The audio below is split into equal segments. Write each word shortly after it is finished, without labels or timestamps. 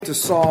To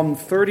Psalm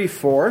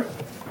 34.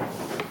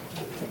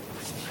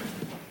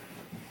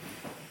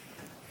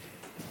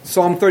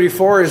 Psalm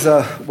 34 is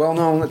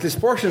well-known, at least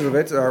portions of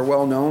it are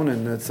well-known,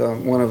 and it's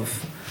one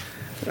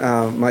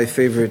of my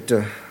favorite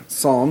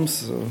psalms,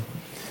 so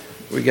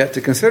we get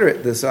to consider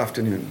it this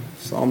afternoon.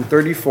 Psalm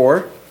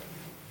 34.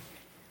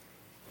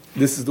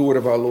 This is the word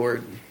of our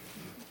Lord.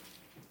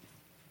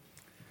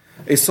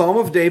 A psalm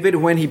of David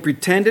when he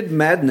pretended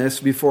madness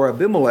before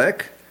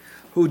Abimelech,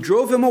 who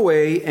drove him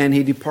away, and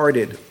he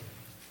departed.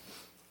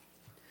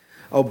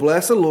 I'll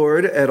bless the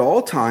Lord at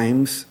all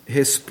times.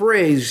 His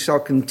praise shall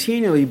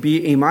continually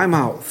be in my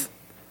mouth.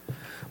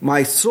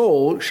 My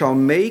soul shall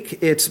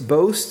make its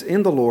boast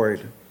in the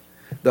Lord.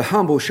 The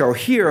humble shall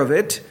hear of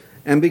it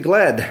and be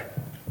glad.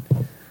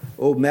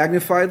 O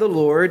magnify the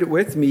Lord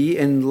with me,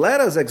 and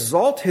let us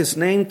exalt his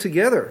name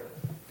together.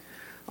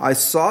 I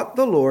sought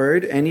the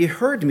Lord, and he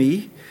heard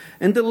me,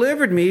 and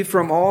delivered me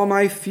from all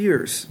my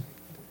fears.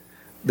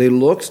 They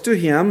looked to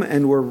him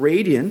and were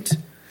radiant,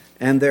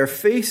 and their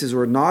faces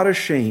were not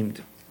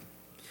ashamed.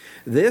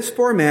 This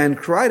poor man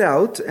cried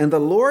out, and the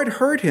Lord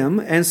heard him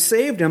and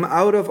saved him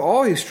out of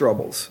all his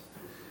troubles.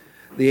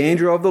 The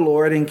angel of the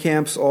Lord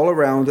encamps all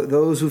around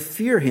those who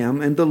fear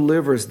him and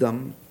delivers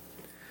them.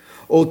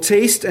 O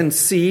taste and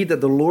see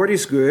that the Lord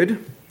is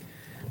good.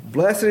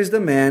 Blessed is the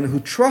man who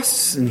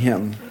trusts in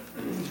him.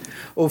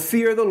 O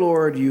fear the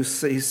Lord, you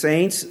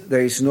saints.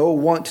 There is no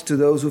want to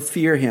those who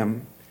fear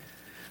him.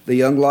 The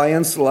young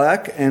lions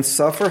lack and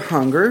suffer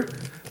hunger,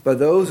 but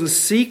those who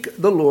seek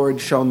the Lord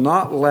shall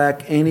not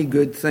lack any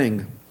good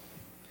thing.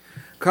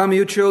 Come,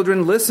 you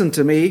children, listen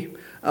to me.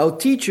 I'll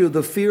teach you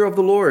the fear of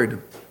the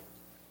Lord.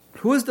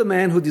 Who is the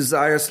man who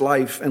desires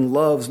life and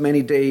loves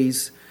many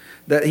days,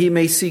 that he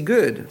may see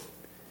good?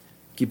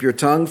 Keep your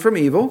tongue from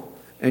evil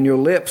and your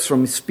lips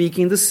from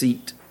speaking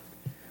deceit.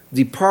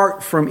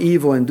 Depart from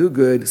evil and do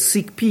good.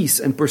 Seek peace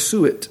and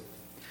pursue it.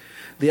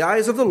 The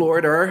eyes of the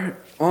Lord are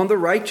on the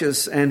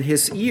righteous, and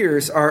his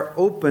ears are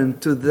open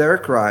to their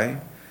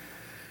cry.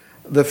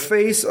 The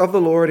face of the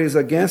Lord is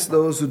against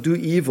those who do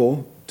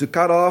evil, to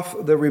cut off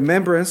the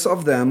remembrance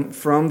of them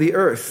from the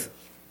earth.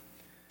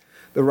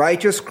 The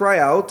righteous cry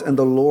out, and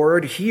the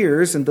Lord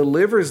hears and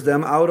delivers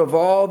them out of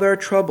all their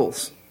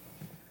troubles.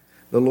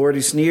 The Lord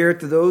is near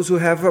to those who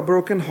have a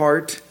broken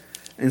heart,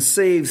 and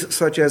saves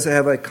such as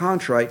have a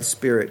contrite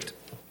spirit.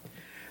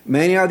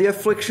 Many are the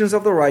afflictions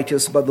of the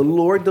righteous, but the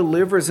Lord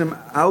delivers him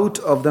out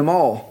of them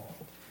all.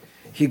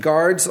 He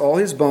guards all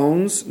his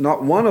bones,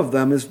 not one of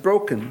them is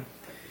broken.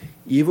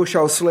 Evil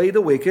shall slay the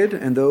wicked,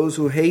 and those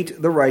who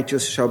hate the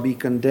righteous shall be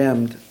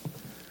condemned.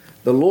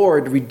 The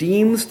Lord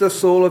redeems the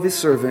soul of his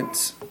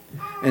servants,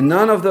 and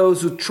none of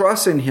those who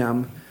trust in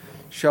him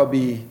shall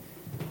be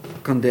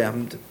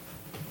condemned.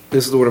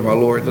 This is the word of our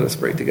Lord. Let us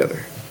pray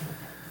together.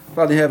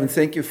 Father in heaven,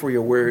 thank you for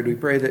your word. We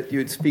pray that you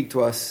would speak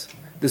to us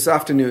this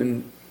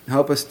afternoon.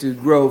 Help us to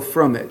grow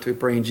from it. We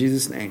pray in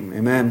Jesus' name.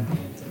 Amen.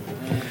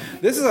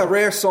 This is a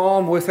rare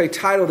psalm with a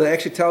title that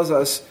actually tells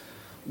us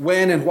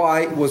when and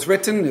why it was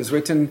written. It was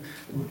written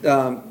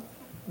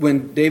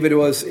when David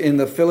was in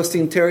the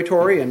Philistine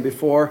territory and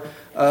before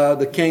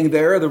the king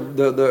there,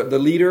 the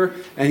leader,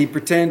 and he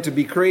pretended to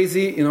be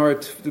crazy in order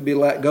to be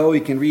let go.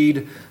 You can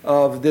read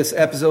of this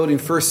episode in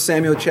 1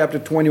 Samuel chapter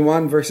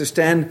 21, verses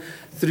 10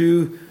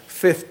 through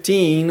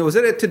 15. Was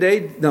it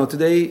today? No,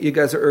 today you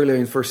guys are earlier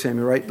in 1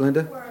 Samuel, right,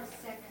 Linda?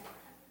 16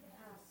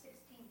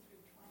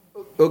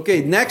 through 20.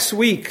 Okay, next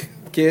week,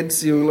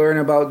 kids, you'll learn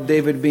about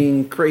David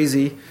being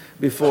crazy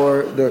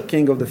before the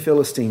king of the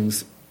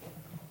Philistines.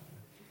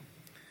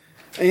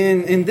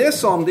 In this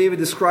psalm, David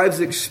describes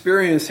the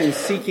experience in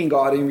seeking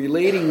God and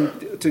relating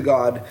to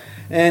God.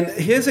 And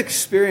his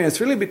experience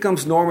really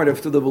becomes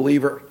normative to the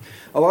believer.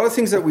 A lot of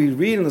things that we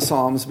read in the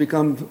Psalms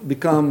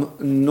become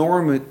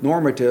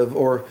normative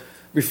or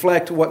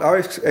reflect what our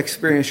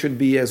experience should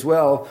be as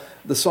well.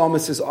 The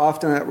psalmist is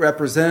often a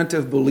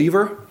representative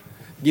believer,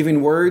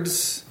 giving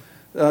words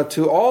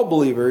to all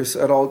believers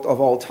of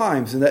all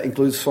times, and that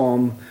includes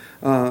Psalm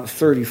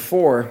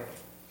 34.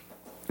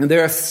 And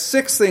there are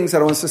 6 things that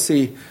I want us to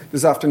see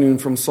this afternoon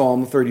from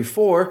Psalm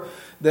 34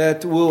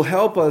 that will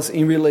help us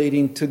in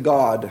relating to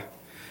God.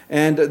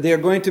 And they're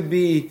going to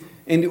be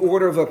in the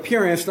order of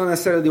appearance, not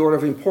necessarily the order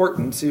of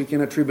importance. You can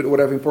attribute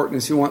whatever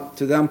importance you want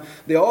to them.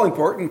 They're all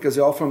important because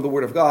they're all from the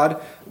Word of God.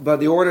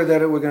 But the order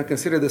that we're going to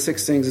consider the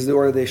 6 things is the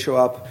order they show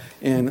up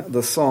in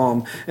the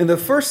psalm. And the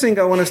first thing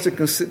I want us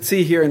to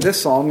see here in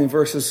this psalm, in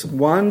verses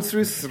 1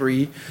 through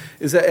 3,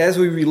 is that as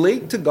we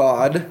relate to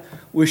God,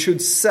 we should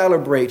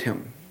celebrate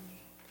him.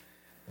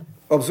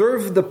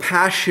 Observe the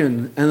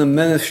passion and the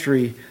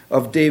ministry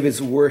of David's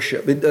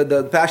worship,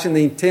 the passion and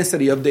the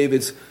intensity of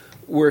David's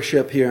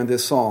worship here in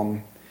this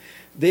psalm.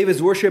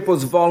 David's worship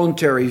was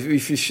voluntary.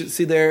 If you should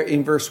see there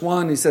in verse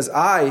 1, he says,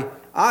 I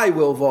I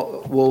will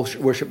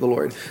worship the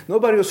Lord.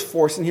 Nobody was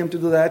forcing him to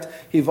do that.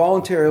 He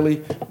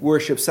voluntarily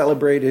worshiped,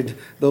 celebrated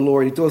the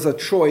Lord. It was a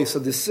choice, a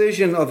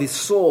decision of his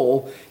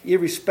soul,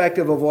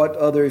 irrespective of what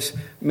others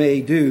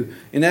may do.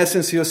 In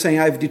essence, he was saying,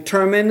 I've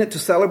determined to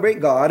celebrate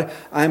God.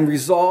 I'm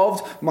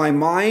resolved. My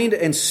mind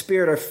and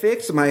spirit are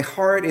fixed. My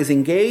heart is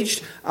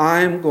engaged.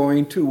 I'm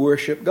going to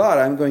worship God.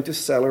 I'm going to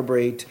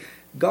celebrate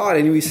God.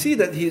 And we see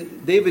that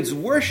David's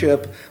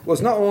worship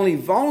was not only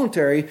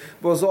voluntary,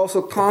 but was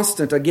also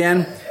constant.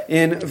 Again,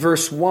 in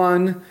verse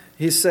 1,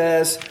 he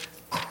says,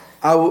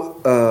 I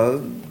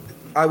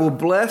will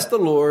bless the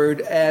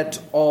Lord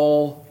at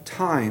all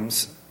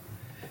times.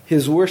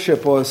 His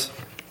worship was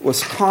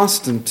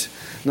constant,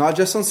 not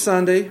just on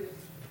Sunday,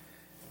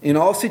 in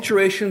all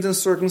situations and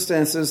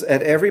circumstances,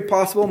 at every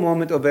possible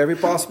moment of every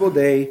possible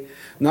day,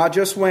 not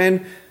just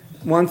when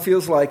one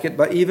feels like it,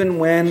 but even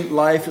when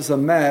life is a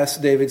mess,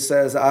 David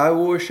says, I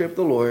will worship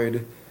the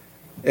Lord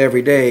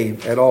every day,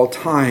 at all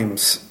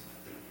times.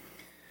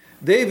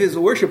 David's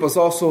worship was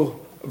also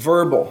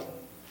verbal.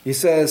 He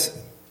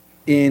says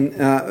in,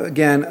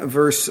 again,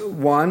 verse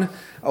 1,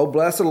 I will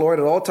bless the Lord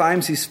at all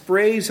times. His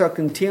praise shall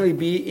continually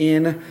be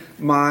in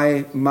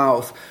my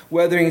mouth.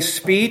 Whether in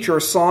speech or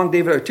song,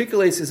 David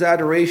articulates his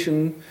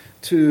adoration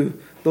to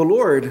the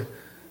Lord.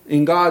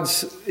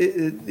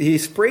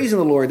 He's praising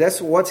the Lord. That's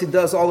what he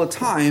does all the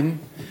time.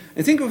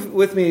 And think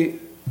with me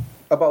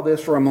about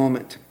this for a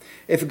moment.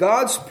 If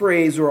God's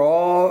praise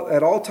were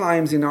at all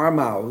times in our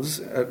mouths,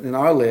 in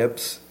our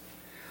lips,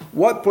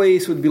 what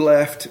place would be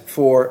left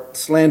for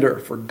slander,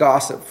 for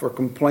gossip, for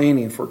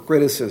complaining, for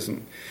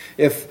criticism?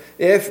 If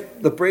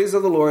the praise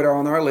of the Lord are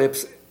on our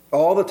lips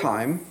all the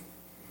time,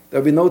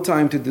 there'll be no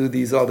time to do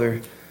these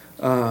other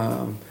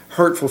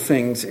hurtful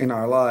things in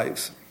our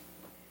lives.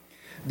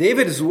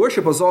 David's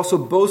worship was also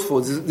boastful.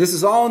 This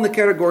is all in the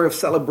category of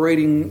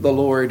celebrating the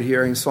Lord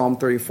here in Psalm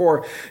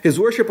 34. His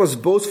worship was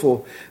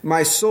boastful.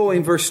 My soul,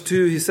 in verse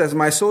 2, he says,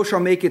 my soul shall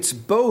make its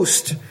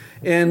boast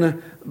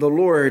in the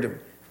Lord.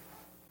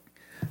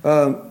 I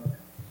don't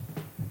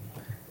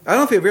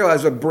know if you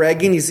realize that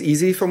bragging is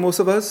easy for most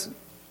of us.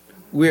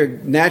 We're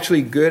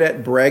naturally good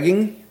at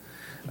bragging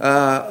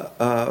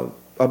about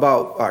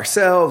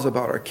ourselves,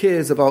 about our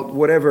kids, about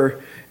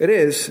whatever it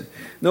is.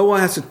 No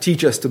one has to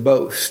teach us to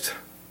boast.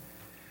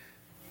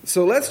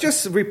 So let's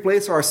just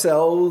replace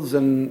ourselves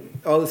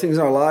and all the things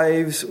in our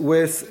lives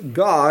with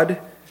God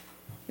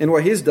and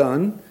what He's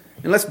done,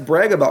 and let's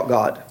brag about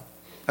God.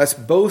 Let's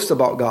boast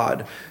about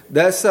God.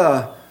 That's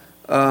the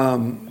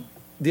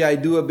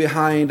idea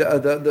behind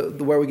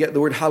where we get the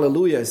word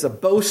hallelujah. It's a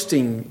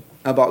boasting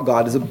about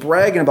God. It's a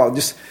bragging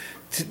about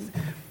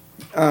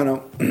I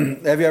don't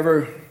know. Have you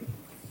ever,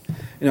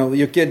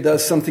 your kid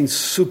does something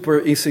super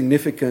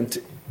insignificant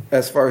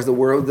as far as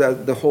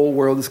the whole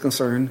world is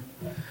concerned.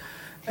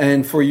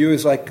 And for you,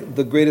 it's like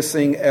the greatest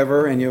thing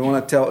ever, and you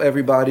want to tell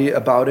everybody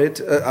about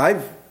it.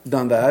 I've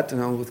done that,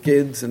 with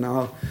kids and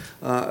now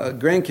a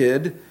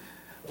grandkid.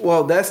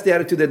 Well, that's the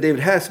attitude that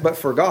David has, but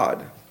for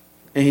God.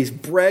 And he's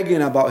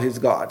bragging about his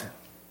God.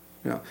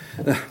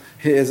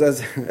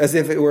 As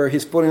if it were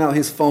he's pulling out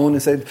his phone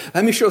and said,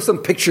 let me show some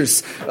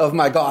pictures of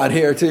my God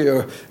here to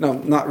you. No,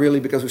 not really,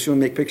 because we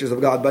shouldn't make pictures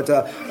of God, but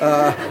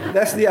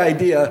that's the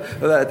idea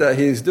that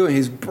he's doing.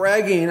 He's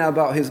bragging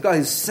about his God.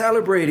 He's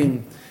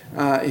celebrating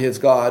his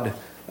God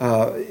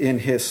in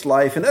his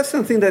life. And that's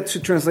something that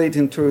should translate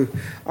into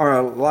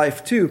our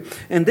life too.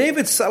 And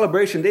David's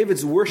celebration,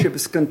 David's worship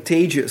is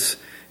contagious.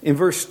 In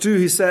verse 2,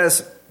 he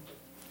says,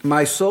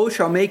 my soul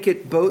shall make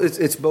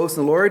its boast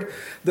in the Lord.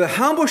 The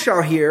humble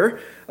shall hear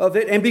of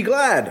it and be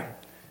glad.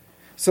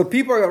 So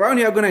people around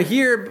here are going to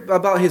hear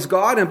about his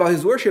God and about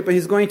his worship, and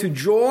they're going to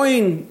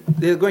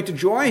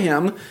join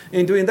him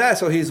in doing that.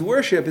 So his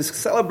worship, his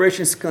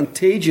celebration is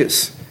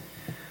contagious.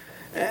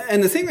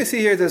 And the thing we see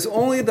here is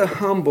only the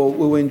humble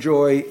will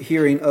enjoy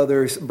hearing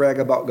others brag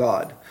about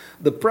God.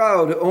 The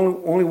proud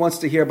only wants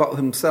to hear about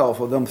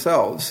himself or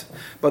themselves.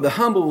 But the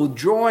humble will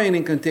join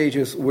in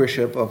contagious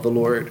worship of the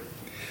Lord.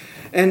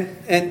 And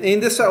in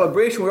this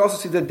celebration, we also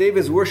see that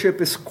David's worship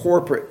is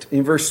corporate.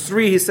 In verse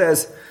 3, he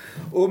says,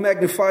 O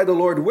magnify the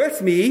Lord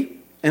with me,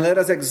 and let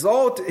us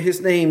exalt his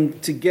name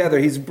together.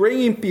 He's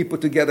bringing people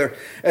together.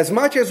 As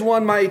much as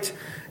one might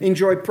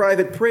enjoy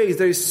private praise,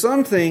 there is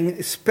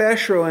something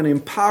special and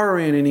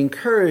empowering and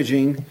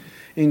encouraging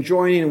in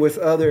joining with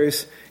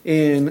others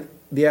in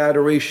the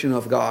adoration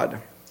of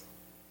God.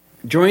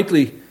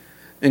 Jointly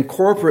and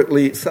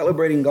corporately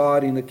celebrating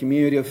God in the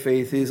community of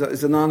faith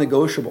is a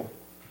non-negotiable.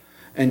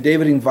 And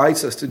David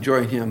invites us to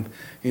join him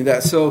in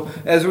that. So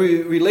as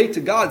we relate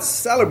to God,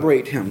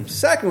 celebrate him.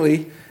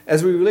 Secondly,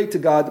 as we relate to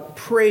God,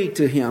 pray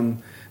to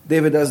him.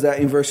 David does that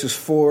in verses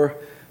 4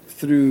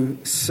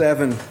 through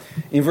 7.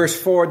 In verse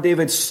 4,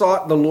 David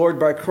sought the Lord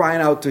by crying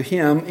out to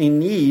him in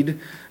need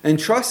and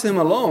trust him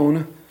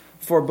alone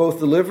for both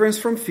deliverance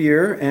from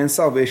fear and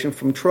salvation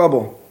from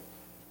trouble.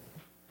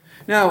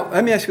 Now,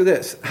 let me ask you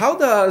this. How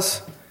does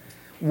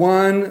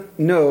one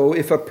know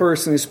if a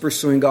person is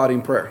pursuing God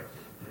in prayer?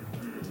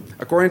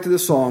 According to the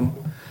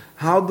psalm,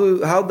 how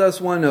does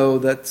one know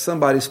that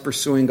somebody's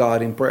pursuing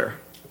God in prayer?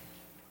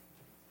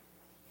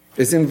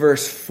 It's in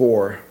verse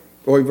 4,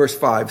 or in verse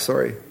 5,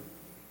 sorry.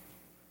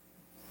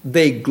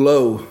 They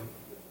glow.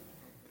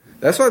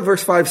 That's what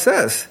verse 5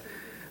 says.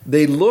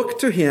 They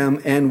looked to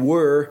him and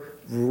were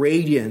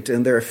radiant,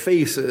 and their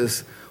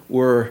faces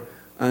were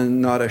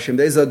not ashamed.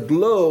 There's a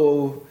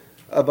glow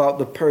about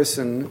the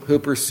person who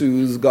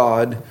pursues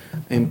God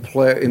in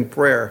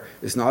prayer.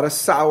 It's not a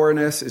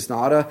sourness. It's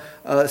not a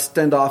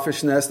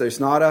standoffishness.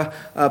 There's not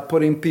a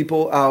putting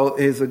people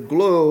out. It's a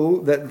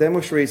glow that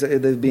demonstrates that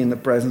it is being in the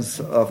presence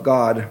of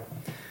God.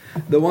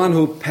 The one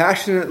who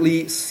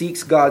passionately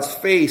seeks God's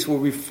face will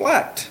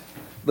reflect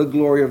the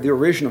glory of the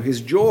original.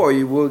 His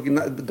joy will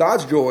ignite,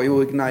 God's joy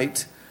will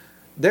ignite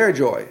their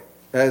joy.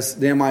 As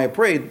Nehemiah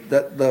prayed,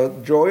 that the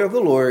joy of the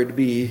Lord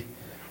be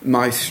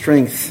my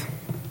strength.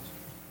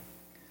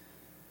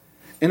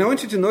 And I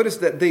want you to notice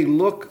that they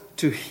look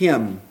to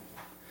him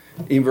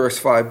in verse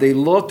 5. They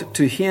looked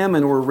to him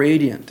and were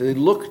radiant. They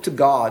looked to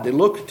God. They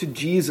looked to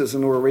Jesus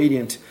and were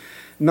radiant.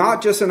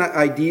 Not just in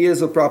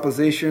ideas or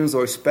propositions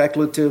or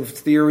speculative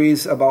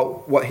theories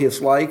about what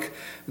he's like.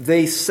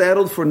 They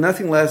settled for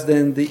nothing less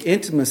than the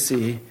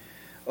intimacy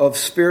of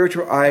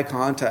spiritual eye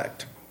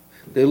contact.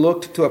 They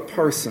looked to a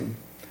person,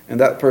 and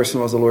that person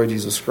was the Lord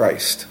Jesus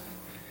Christ.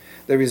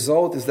 The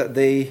result is that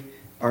they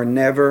are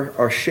never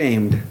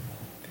ashamed.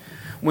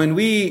 When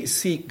we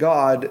seek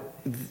God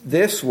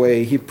this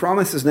way, he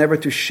promises never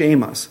to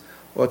shame us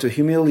or to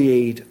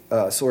humiliate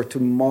us or to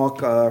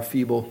mock our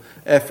feeble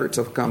efforts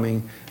of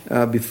coming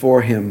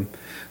before him.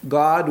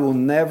 God will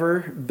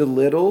never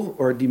belittle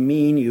or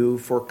demean you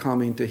for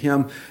coming to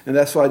him. And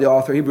that's why the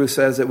author of Hebrews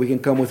says that we can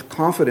come with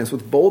confidence,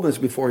 with boldness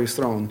before his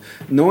throne,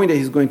 knowing that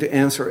he's going to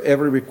answer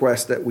every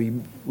request that we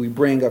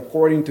bring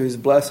according to his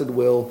blessed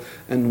will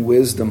and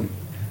wisdom.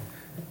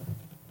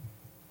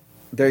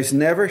 There's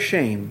never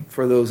shame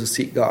for those who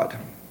seek God.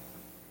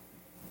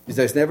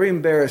 There's never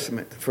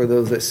embarrassment for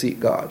those that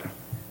seek God.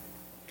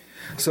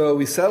 So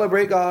we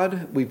celebrate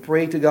God, we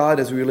pray to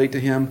God as we relate to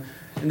him,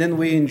 and then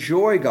we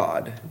enjoy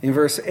God. In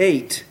verse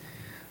 8,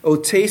 "O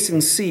taste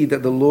and see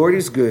that the Lord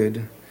is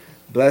good.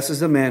 Blessed is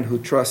the man who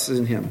trusts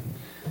in him."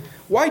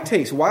 Why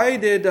taste? Why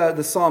did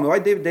why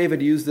did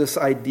David use this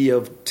idea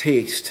of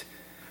taste?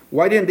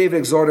 Why didn't David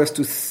exhort us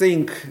to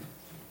think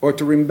or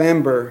to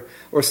remember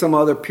or some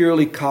other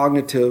purely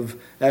cognitive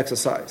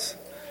exercise?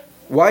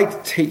 Why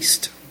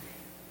taste?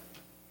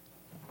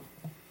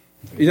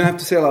 You don't have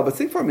to say a lot, but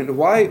think for a minute.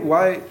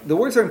 Why? The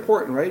words are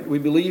important, right? We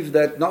believe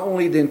that not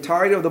only the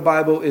entirety of the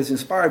Bible is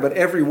inspired, but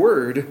every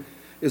word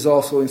is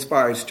also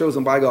inspired. It's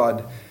chosen by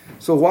God.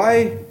 So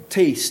why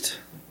taste?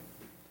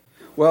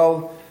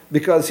 Well,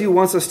 because he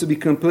wants us to be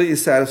completely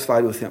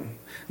satisfied with him.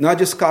 Not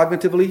just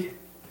cognitively,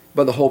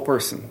 but the whole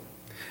person.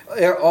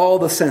 All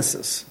the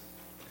senses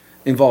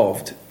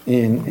involved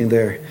in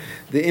there.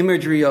 The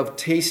imagery of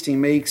tasting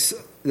makes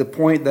the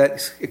point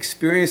that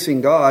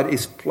experiencing God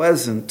is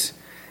pleasant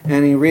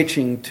and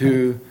enriching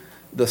to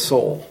the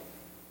soul.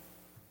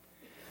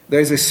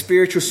 There's a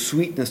spiritual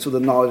sweetness to the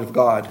knowledge of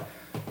God.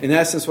 In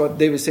essence, what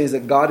David says is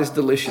that God is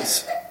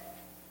delicious.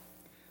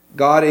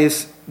 God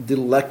is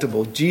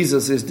delectable.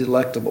 Jesus is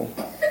delectable.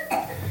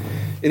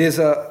 It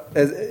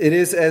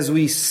is as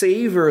we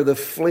savor the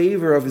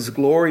flavor of his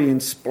glory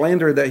and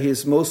splendor that he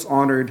is most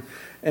honored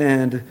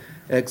and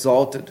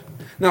exalted.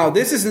 Now,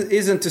 this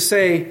isn't to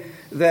say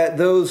that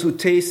those who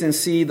taste and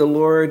see that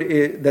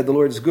the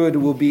Lord is good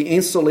will be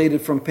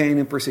insulated from pain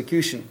and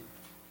persecution.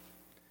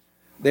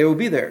 They will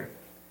be there.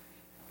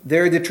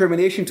 Their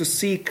determination to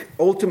seek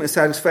ultimate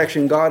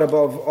satisfaction in God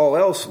above all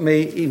else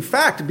may in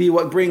fact be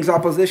what brings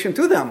opposition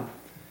to them.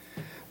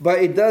 But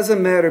it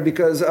doesn't matter,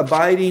 because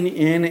abiding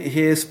in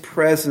his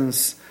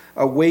presence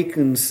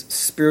awakens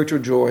spiritual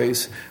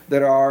joys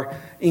that are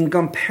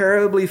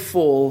incomparably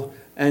full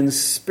and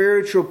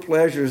spiritual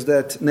pleasures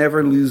that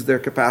never lose their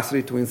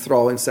capacity to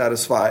enthrall and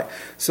satisfy.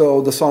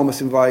 So the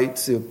psalmist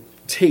invites you,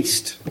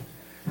 taste,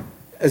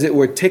 as it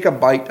were, take a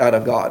bite out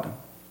of God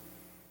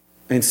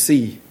and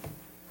see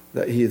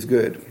that he is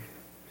good.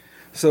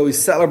 So we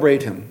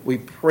celebrate him, we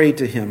pray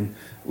to him,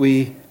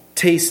 we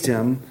taste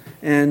him,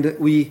 and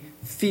we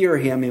fear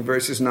him in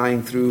verses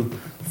 9 through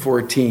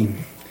 14.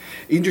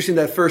 Interesting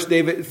that first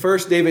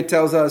David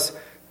tells us,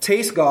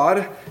 taste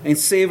God and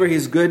savor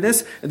his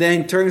goodness. And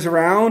then he turns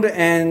around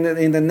and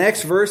in the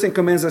next verse and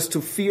commands us to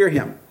fear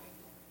him.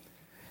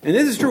 And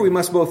this is true. We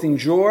must both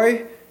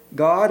enjoy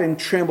God and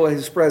tremble at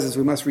his presence.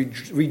 We must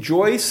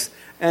rejoice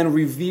and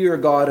revere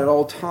God at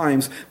all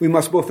times. We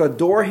must both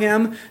adore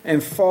him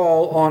and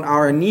fall on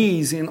our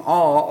knees in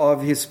awe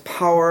of his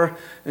power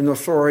and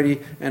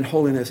authority and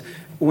holiness.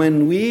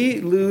 When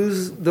we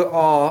lose the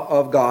awe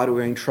of God,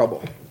 we're in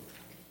trouble.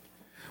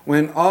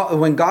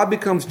 When God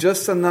becomes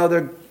just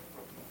another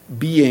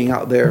being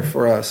out there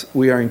for us,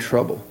 we are in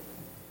trouble.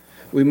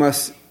 We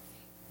must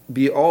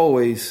be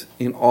always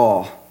in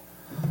awe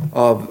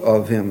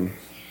of him.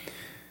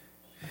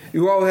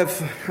 I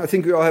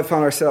think we all have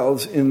found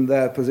ourselves in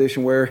that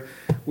position where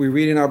we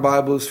read in our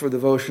Bibles for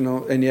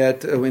devotional, and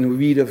yet when we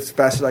read a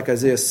passage like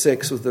Isaiah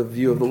 6 with the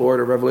view of the Lord,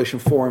 or Revelation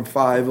 4 and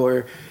 5,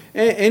 or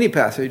any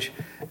passage,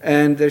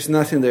 and there's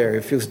nothing there.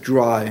 It feels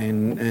dry,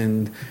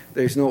 and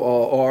there's no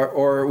awe.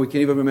 Or we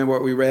can't even remember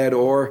what we read,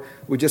 or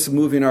we're just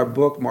moving our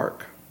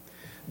bookmark.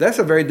 That's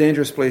a very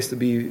dangerous place to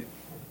be,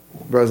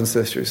 brothers and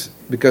sisters,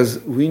 because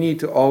we need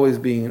to always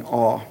be in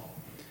awe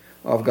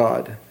of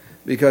God,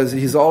 because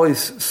He's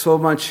always so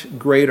much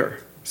greater,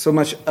 so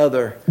much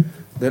other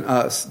than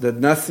us, that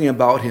nothing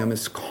about Him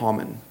is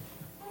common.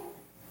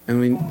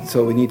 And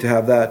so we need to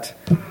have that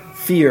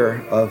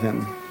fear of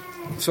Him.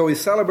 So we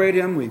celebrate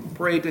Him, we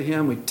pray to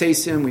Him, we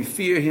taste Him, we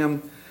fear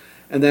Him,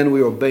 and then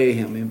we obey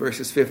Him in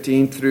verses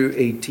 15 through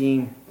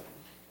 18.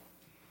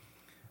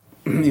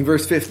 In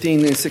verse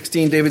 15 and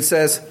 16, David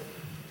says,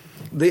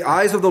 "The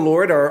eyes of the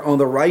Lord are on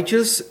the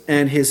righteous,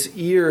 and His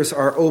ears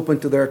are open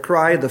to their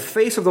cry. The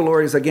face of the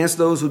Lord is against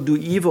those who do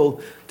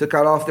evil, to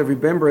cut off the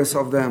remembrance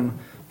of them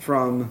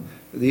from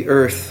the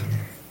earth."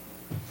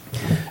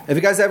 Have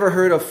you guys ever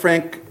heard of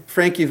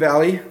Frankie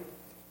Valli?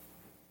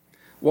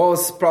 What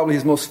was probably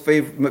his most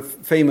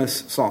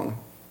famous song?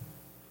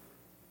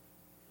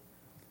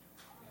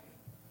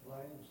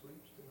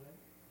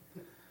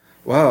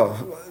 Wow,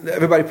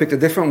 everybody picked a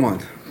different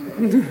one.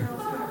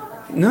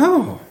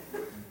 No.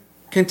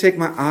 Can't take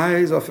my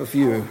eyes off of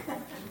you.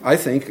 I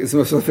think it's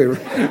my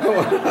favorite.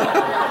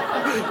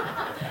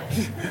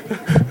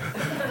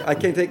 I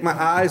can't take my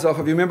eyes off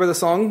of you. Remember the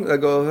song that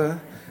goes,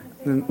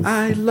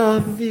 I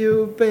love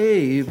you,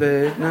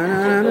 baby. Na,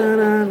 na, na,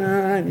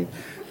 na, na.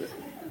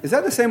 Is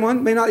that the same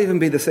one? May not even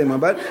be the same one,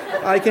 but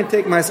I can't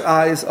take my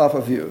eyes off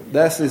of you.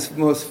 That's his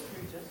most,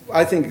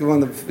 I think,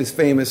 one of his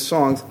famous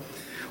songs.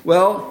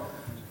 Well,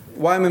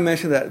 why am I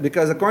mentioning that?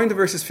 Because according to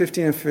verses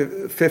 14,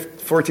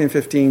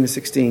 15, and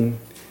 16,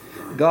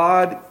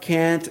 God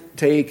can't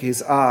take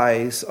His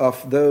eyes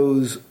off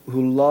those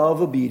who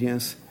love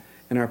obedience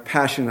and are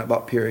passionate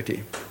about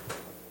purity.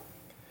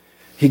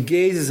 He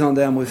gazes on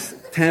them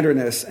with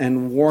tenderness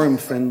and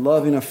warmth and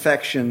loving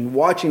affection,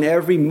 watching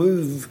every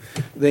move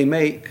they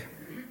make.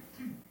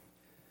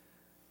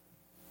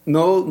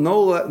 No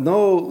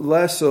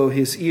less so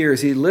His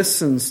ears. He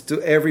listens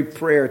to every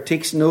prayer,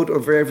 takes note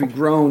of every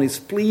groan, is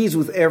pleased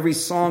with every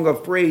song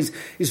of praise,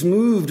 is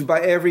moved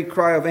by every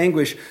cry of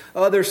anguish.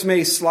 Others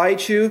may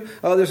slight you,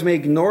 others may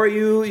ignore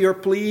you, your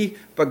plea,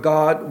 but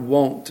God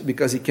won't,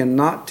 because He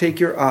cannot take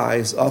your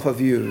eyes off of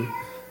you,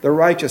 the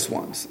righteous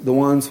ones, the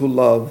ones who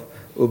love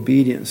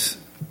obedience.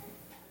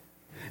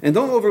 And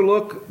don't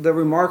overlook the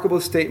remarkable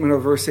statement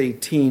of verse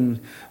 18,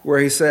 where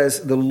he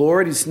says, "The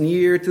Lord is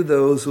near to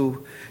those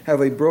who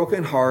have a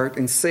broken heart,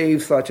 and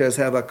save such as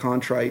have a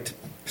contrite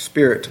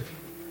spirit."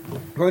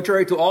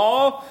 Contrary to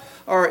all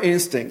our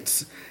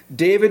instincts,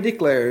 David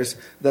declares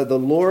that the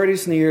Lord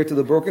is near to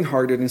the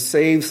brokenhearted and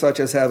saves such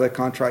as have a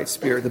contrite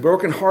spirit. The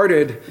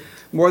brokenhearted,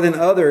 more than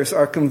others,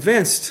 are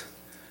convinced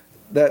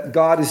that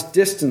God is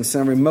distant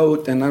and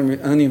remote and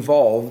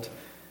uninvolved.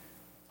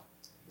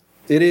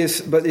 It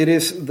is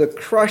the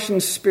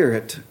crushing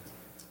spirit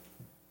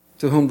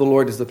to whom the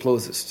Lord is the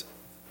closest,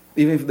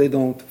 even if they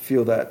don't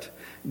feel that.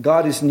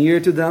 God is near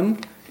to them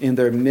in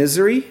their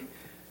misery,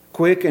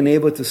 quick and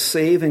able to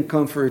save and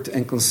comfort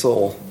and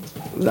console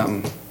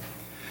them.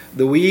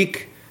 The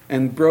weak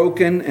and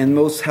broken and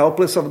most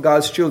helpless of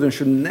God's children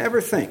should never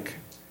think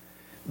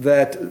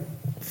that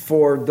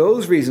for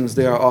those reasons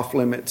they are off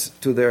limits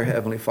to their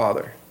Heavenly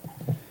Father.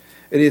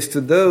 It is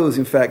to those,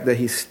 in fact, that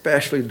He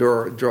especially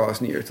draws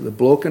near, to the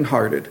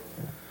brokenhearted,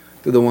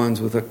 to the ones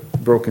with a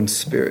broken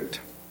spirit.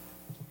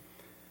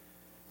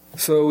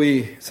 So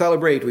we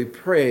celebrate, we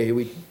pray,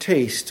 we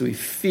taste, we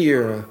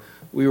fear,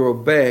 we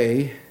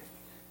obey,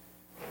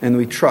 and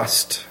we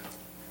trust.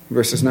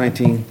 Verses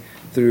 19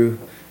 through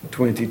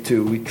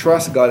 22. We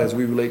trust God as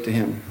we relate to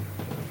Him.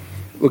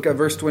 Look at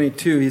verse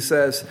 22. He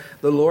says,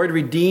 "The Lord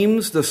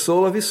redeems the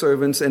soul of His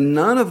servants, and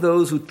none of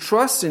those who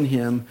trust in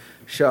Him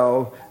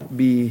shall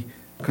be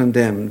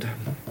condemned."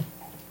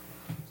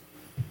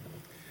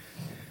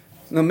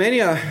 Now,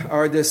 many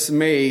are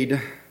dismayed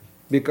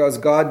because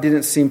God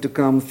didn't seem to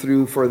come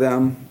through for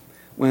them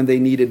when they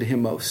needed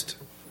Him most.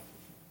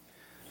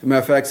 As a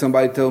matter of fact,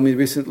 somebody told me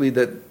recently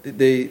that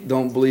they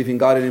don't believe in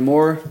God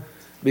anymore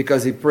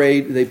because they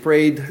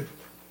prayed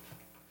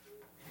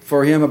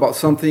for Him about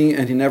something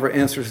and He never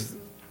answers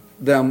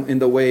them in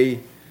the way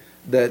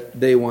that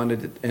they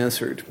wanted it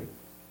answered.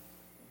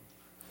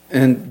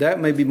 And that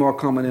may be more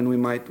common than we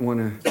might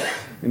want to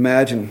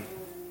imagine.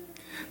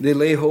 They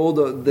laid hold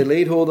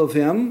of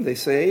Him, they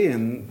say,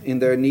 and in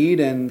their need,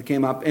 and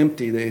came up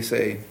empty, they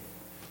say.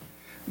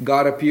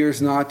 God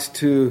appears not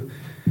to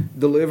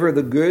deliver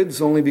the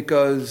goods only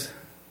because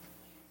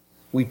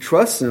we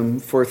trust Him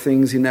for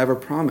things He never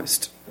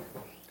promised.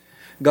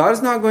 God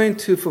is not going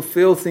to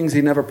fulfill things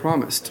He never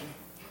promised.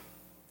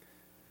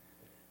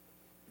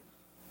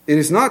 It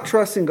is not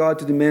trusting God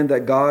to demand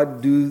that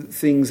God do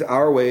things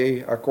our way,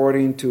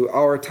 according to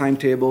our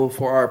timetable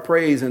for our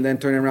praise, and then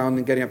turning around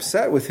and getting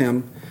upset with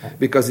Him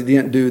because He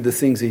didn't do the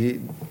things He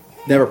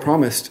never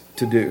promised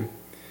to do.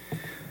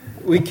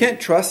 We can't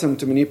trust Him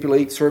to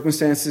manipulate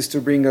circumstances to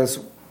bring us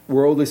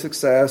worldly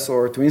success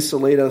or to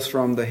insulate us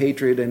from the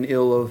hatred and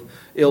ill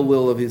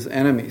will of His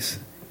enemies.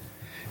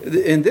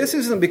 And this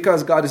isn't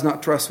because God is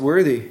not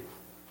trustworthy,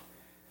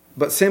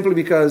 but simply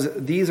because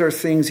these are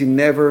things he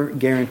never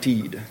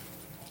guaranteed.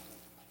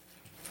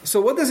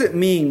 So what does it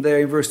mean there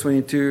in verse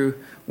 22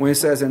 when it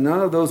says, and none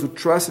of those who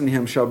trust in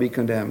him shall be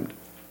condemned?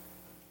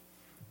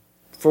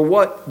 For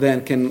what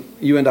then can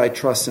you and I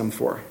trust him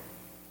for?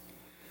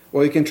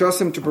 Well, you can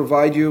trust him to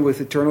provide you with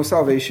eternal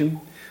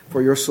salvation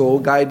for your soul,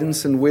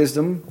 guidance and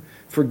wisdom,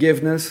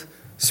 forgiveness,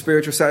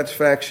 spiritual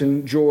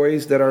satisfaction,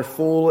 joys that are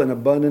full and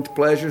abundant,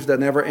 pleasures that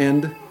never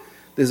end.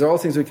 These are all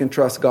things we can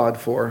trust God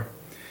for.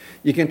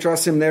 You can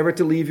trust him never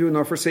to leave you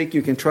nor forsake you.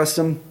 You can trust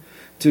him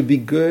to be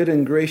good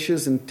and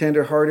gracious and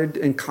tender-hearted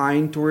and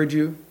kind toward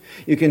you.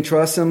 You can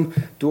trust him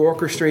to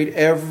orchestrate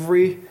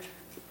every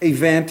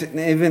event,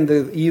 even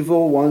the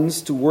evil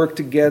ones, to work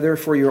together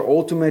for your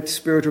ultimate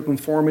spiritual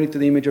conformity to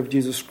the image of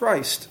Jesus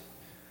Christ.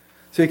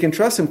 So you can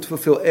trust him to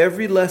fulfill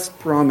every last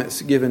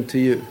promise given to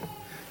you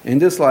in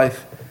this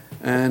life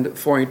and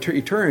for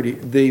eternity.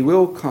 They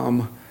will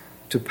come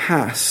to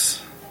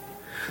pass.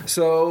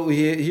 So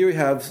here we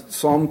have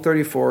Psalm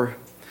 34.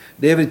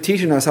 David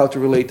teaching us how to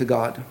relate to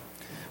God.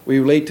 We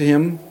relate to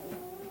him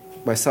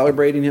by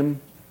celebrating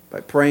him,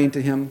 by praying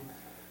to him,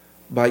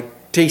 by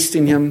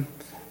tasting him,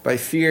 by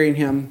fearing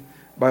him,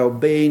 by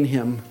obeying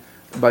him,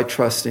 by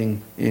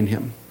trusting in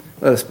him.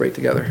 Let us pray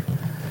together.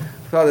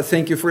 Father,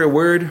 thank you for your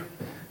word.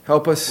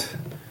 Help us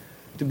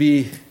to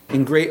be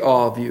in great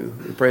awe of you.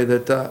 We pray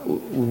that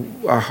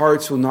our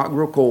hearts will not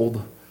grow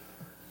cold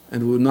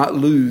and will not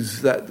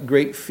lose that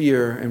great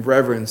fear and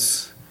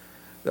reverence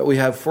that we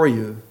have for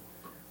you.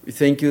 We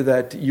thank you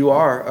that you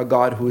are a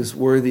God who is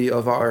worthy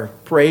of our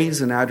praise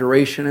and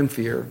adoration and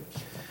fear.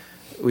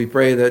 We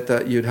pray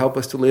that you'd help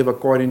us to live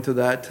according to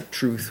that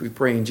truth. We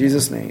pray in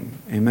Jesus' name.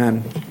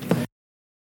 Amen.